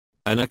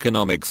An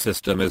economic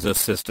system is a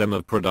system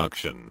of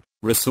production,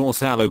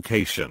 resource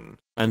allocation,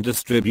 and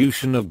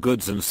distribution of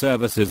goods and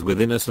services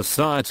within a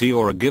society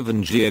or a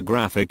given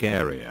geographic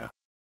area.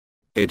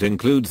 It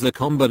includes the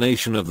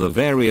combination of the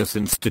various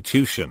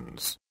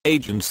institutions,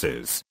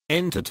 agencies,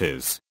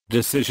 entities,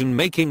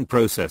 decision-making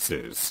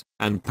processes,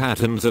 and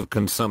patterns of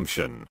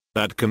consumption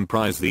that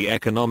comprise the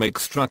economic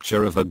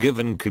structure of a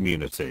given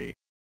community.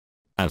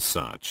 As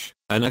such,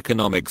 an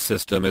economic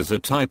system is a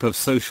type of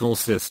social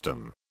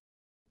system.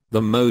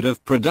 The mode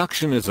of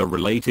production is a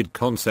related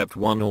concept.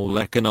 All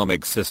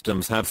economic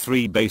systems have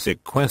three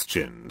basic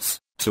questions: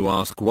 to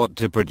ask what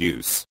to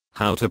produce,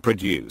 how to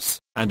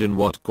produce, and in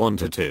what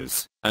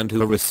quantities, and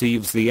who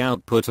receives the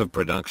output of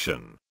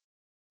production.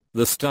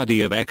 The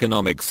study of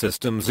economic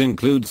systems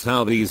includes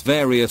how these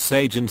various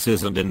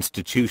agencies and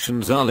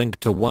institutions are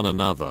linked to one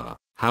another,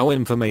 how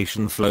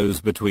information flows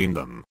between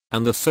them,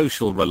 and the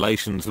social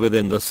relations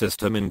within the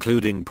system,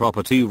 including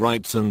property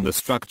rights and the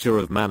structure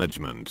of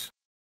management.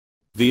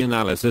 The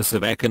analysis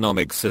of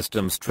economic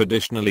systems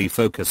traditionally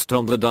focused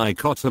on the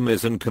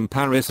dichotomies and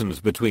comparisons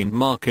between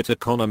market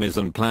economies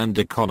and planned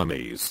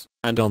economies,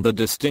 and on the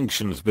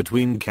distinctions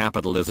between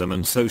capitalism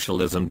and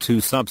socialism.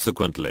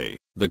 Subsequently,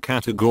 the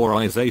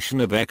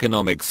categorization of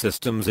economic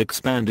systems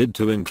expanded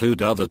to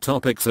include other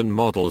topics and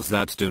models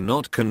that do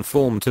not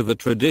conform to the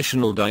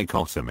traditional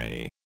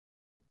dichotomy.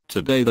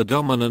 Today, the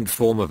dominant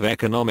form of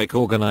economic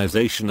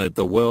organization at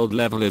the world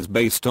level is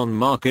based on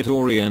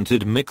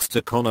market-oriented mixed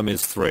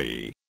economies.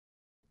 3.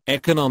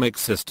 Economic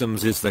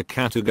systems is the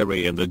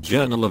category in the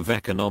Journal of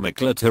Economic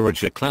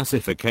Literature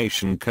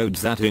classification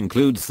codes that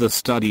includes the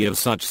study of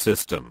such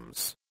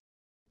systems.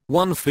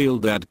 One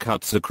field that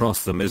cuts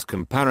across them is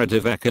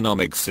comparative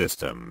economic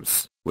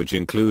systems, which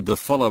include the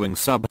following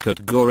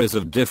subcategories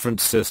of different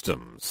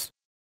systems: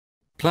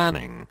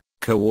 planning,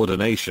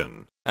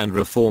 coordination, and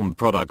reform,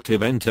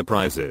 productive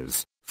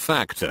enterprises,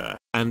 factor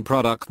and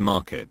product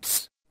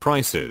markets,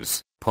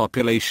 prices,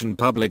 population,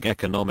 public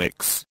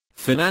economics,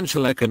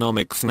 financial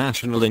economics,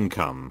 national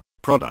income,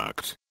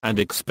 product and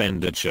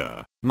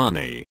expenditure,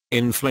 money,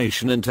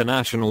 inflation,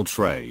 international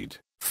trade,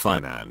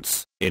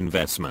 finance,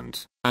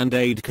 investment and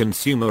aid,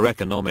 consumer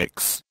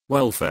economics,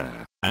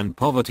 welfare and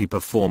poverty,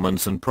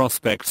 performance and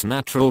prospects,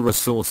 natural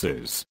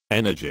resources,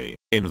 energy,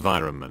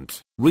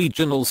 environment,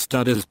 regional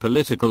studies,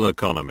 political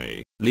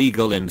economy,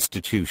 legal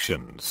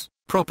institutions,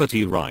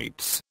 property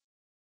rights,